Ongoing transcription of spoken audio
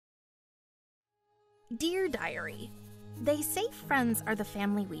Dear Diary, they say friends are the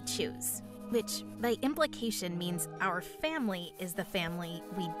family we choose, which by implication means our family is the family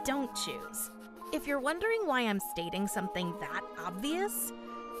we don't choose. If you're wondering why I'm stating something that obvious,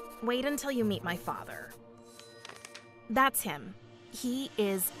 wait until you meet my father. That's him. He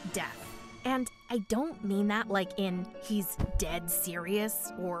is death. And I don't mean that like in he's dead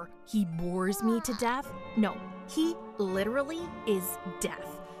serious or he bores me to death. No, he literally is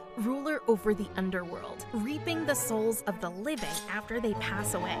death. Ruler over the underworld, reaping the souls of the living after they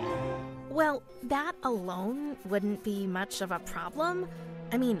pass away. Well, that alone wouldn't be much of a problem.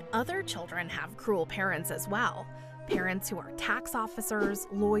 I mean, other children have cruel parents as well. Parents who are tax officers,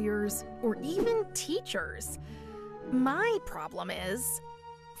 lawyers, or even teachers. My problem is,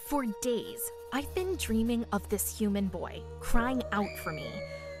 for days, I've been dreaming of this human boy, crying out for me.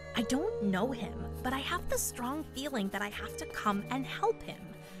 I don't know him, but I have the strong feeling that I have to come and help him.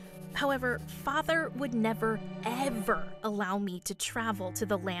 However, Father would never, ever allow me to travel to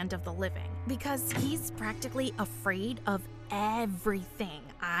the land of the living because he's practically afraid of everything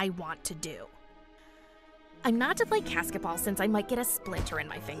I want to do. I'm not to play basketball since I might get a splinter in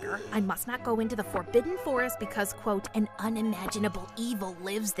my finger. I must not go into the forbidden forest because, quote, an unimaginable evil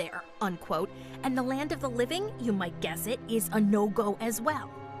lives there, unquote, and the land of the living, you might guess it, is a no-go as well.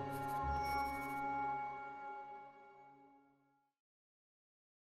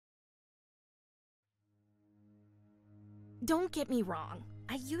 Don't get me wrong,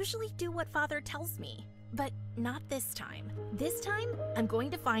 I usually do what Father tells me, but not this time. This time, I'm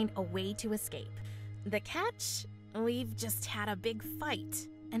going to find a way to escape. The catch? We've just had a big fight,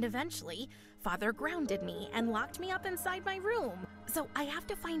 and eventually, Father grounded me and locked me up inside my room, so I have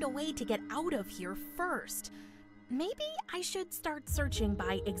to find a way to get out of here first. Maybe I should start searching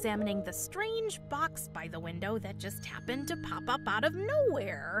by examining the strange box by the window that just happened to pop up out of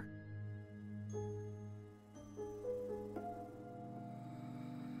nowhere.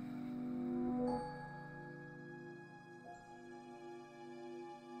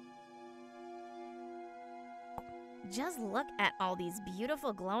 Just look at all these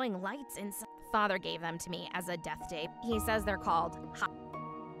beautiful glowing lights inside. Father gave them to me as a death day. He says they're called hot.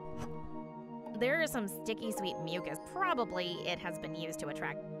 There is some sticky sweet mucus. Probably it has been used to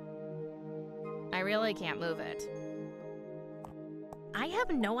attract. I really can't move it. I have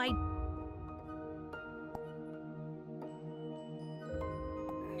no idea.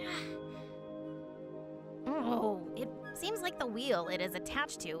 Oh, it seems like the wheel it is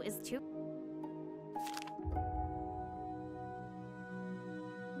attached to is too.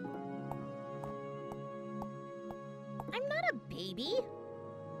 I'm not a baby,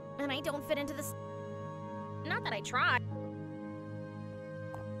 and I don't fit into this. Not that I try.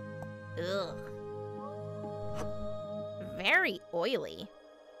 Ugh. Very oily.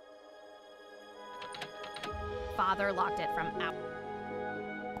 Father locked it from out.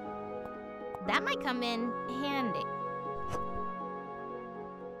 That might come in handy.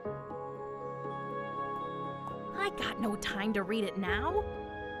 I got no time to read it now.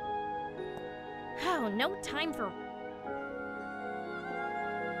 Oh, no time for.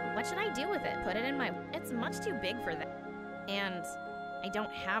 What should I do with it? Put it in my... It's much too big for that. And I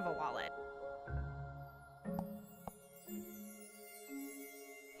don't have a wallet.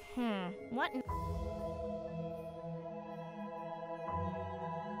 What?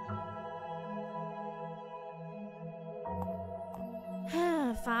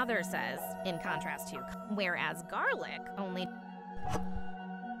 Father says, in contrast to, whereas garlic only...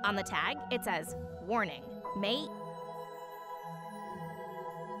 On the tag, it says, warning, may...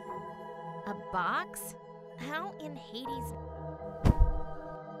 A box? How in Hades?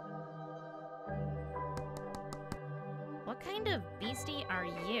 What kind of beastie are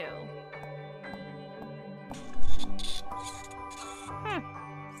you?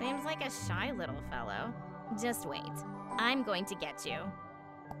 Seems like a shy little fellow. Just wait. I'm going to get you.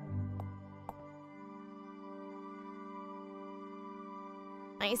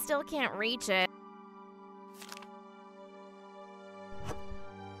 I still can't reach it.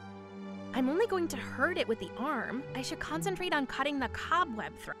 I'm only going to hurt it with the arm. I should concentrate on cutting the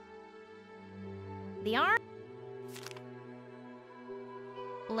cobweb through. The arm?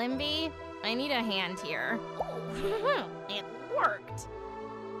 Limby, I need a hand here. Oh, it worked.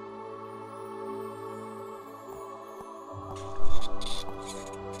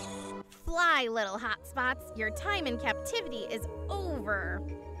 Fly, little hotspots. Your time in captivity is over.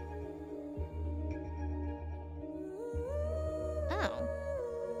 Oh.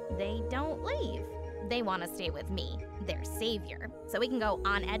 They don't leave. They want to stay with me, their savior, so we can go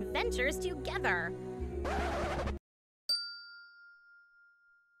on adventures together.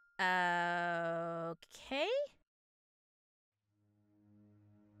 Okay.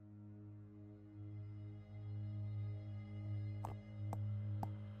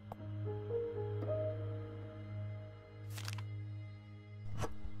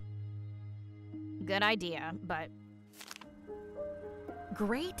 Good idea, but...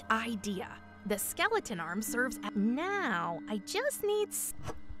 Great idea. The skeleton arm serves as... Now, I just need...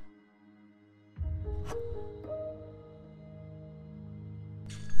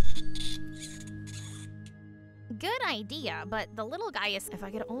 Good idea, but the little guy is... If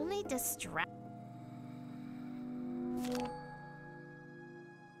I could only distract...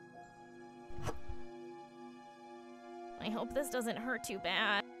 I hope this doesn't hurt too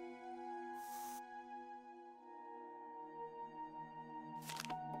bad.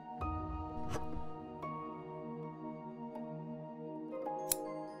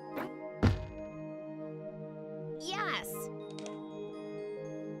 Yes!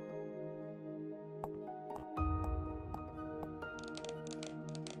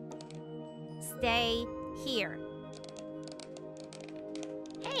 Stay here.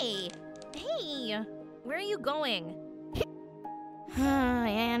 Hey! Hey! Where are you going?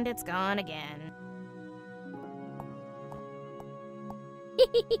 And it's gone again.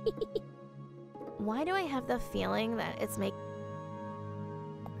 Why do I have the feeling that it's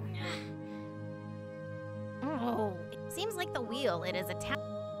Oh, it seems like the wheel it is attached.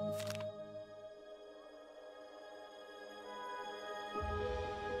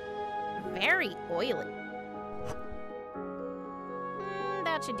 Very oily.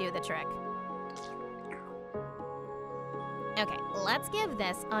 That should do the trick. Okay, let's give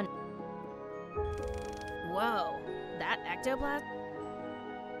this an... Whoa, that ectoplasm?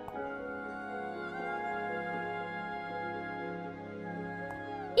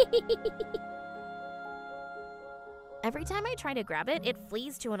 Every time I try to grab it, it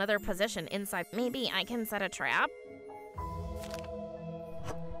flees to another position inside. Maybe I can set a trap?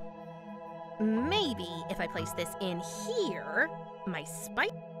 Maybe if I place this in here, my spike...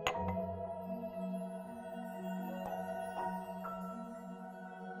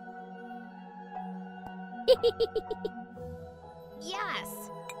 Yes!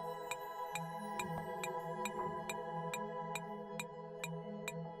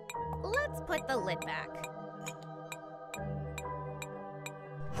 Let's put the lid back.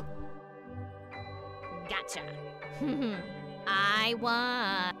 Gotcha. I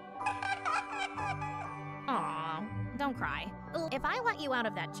won. Aw, don't cry. If I let you out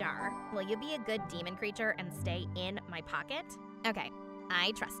of that jar, will you be a good demon creature and stay in my pocket? Okay,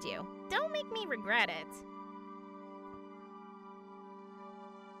 I trust you. Don't make me regret it.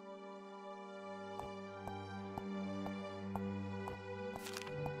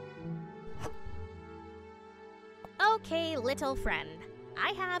 Okay, little friend,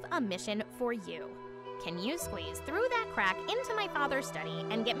 I have a mission for you. Can you squeeze through that crack into my father's study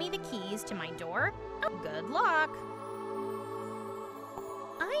and get me the keys to my door? Oh, good luck.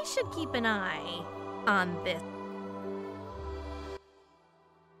 I should keep an eye on this.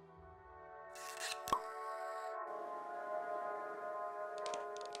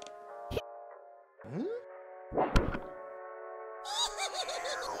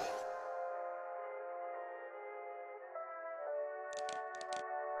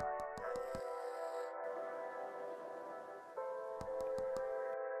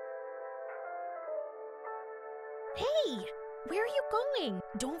 Hey, where are you going?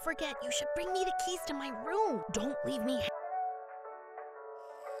 Don't forget, you should bring me the keys to my room. Don't leave me.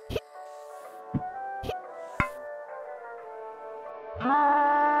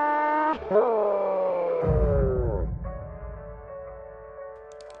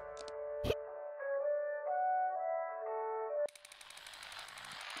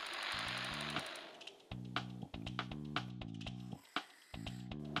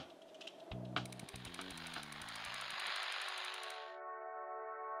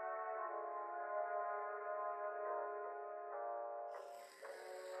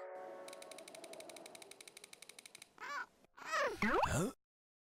 Huh?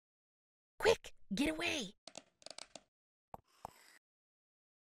 Quick, get away.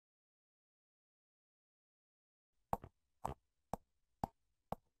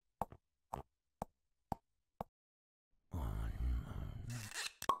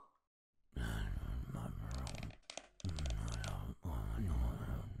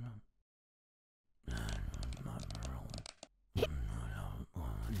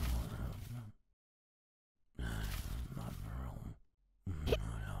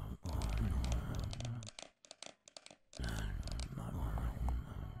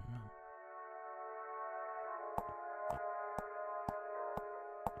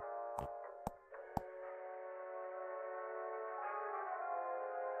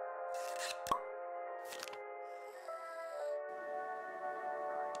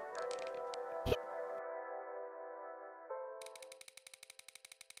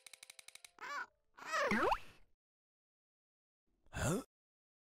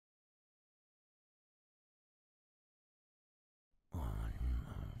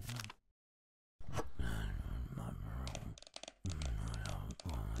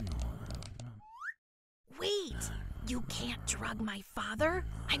 Wait, you can't drug my father?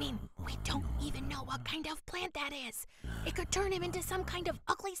 I mean, we don't even know what kind of plant that is. It could turn him into some kind of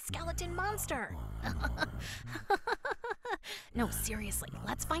ugly skeleton monster. No, seriously,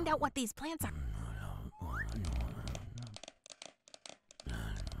 let's find out what these plants are.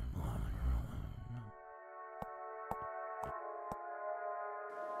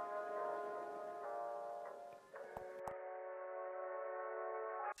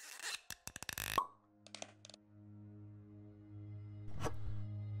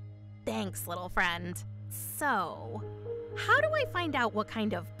 Thanks, little friend. So, how do I find out what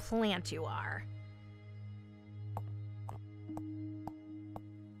kind of plant you are?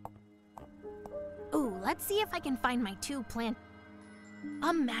 Ooh, let's see if I can find my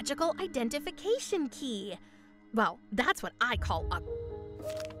a magical identification key. Well, that's what I call a...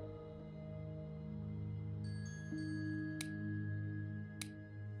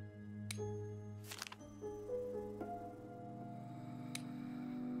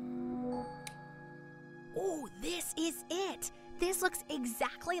 Oh, this is it! This looks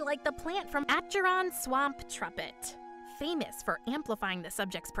exactly like the plant from Acheron Swamp Trumpet, famous for amplifying the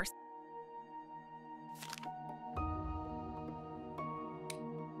subject's personality.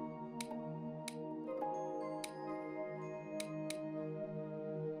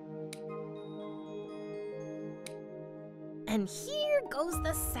 And here goes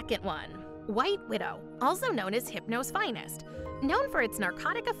the second one. White Widow, also known as Hypno's Finest, known for its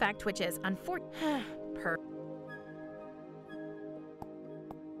narcotic effect, which is unfortunate.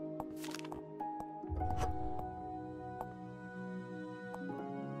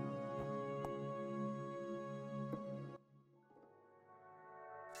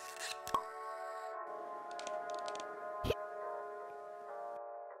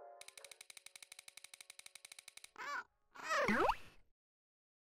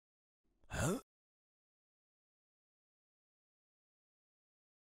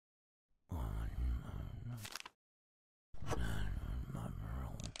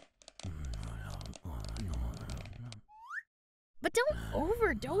 But don't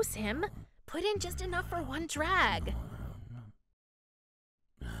overdose him. Put in just enough for one drag.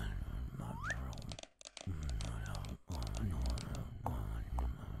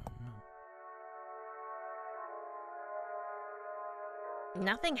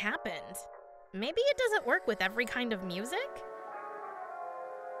 Nothing happened. Maybe it doesn't work with every kind of music?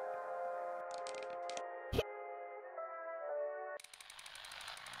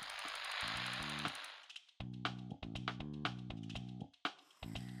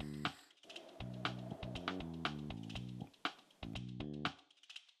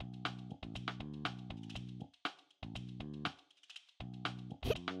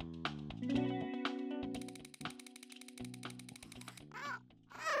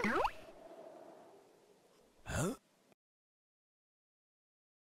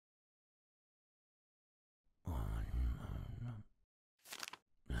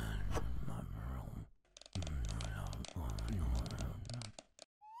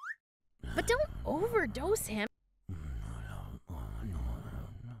 But don't overdose him.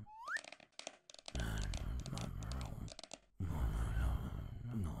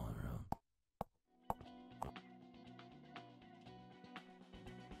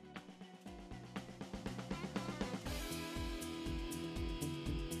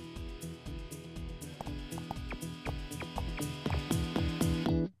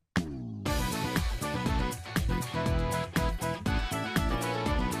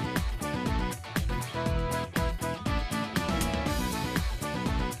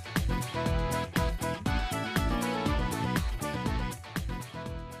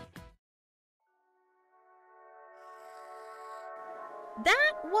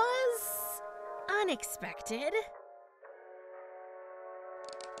 That was unexpected.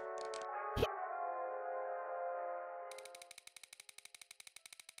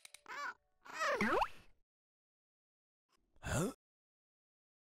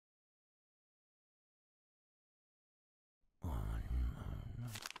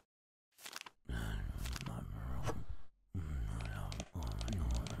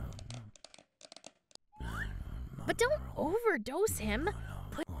 But don't overdose him.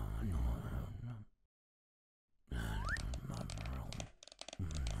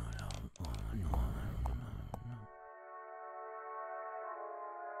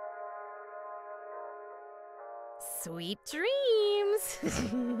 Sweet dreams.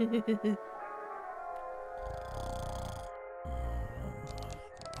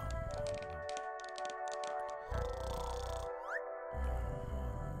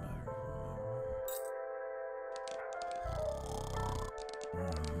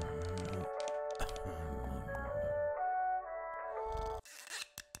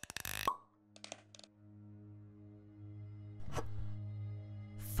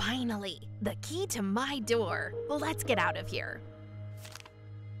 Finally, the key to my door. Let's get out of here.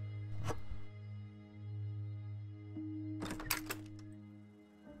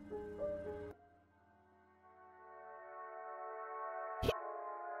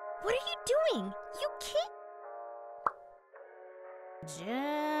 What are you doing? You can't.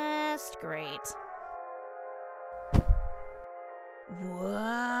 Just great.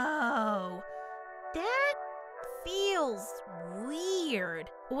 Whoa. That feels weird.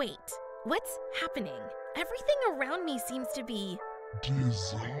 Wait, what's happening? Everything around me seems to be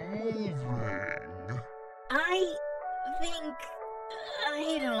dissolving. I think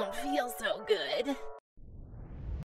I don't feel so good.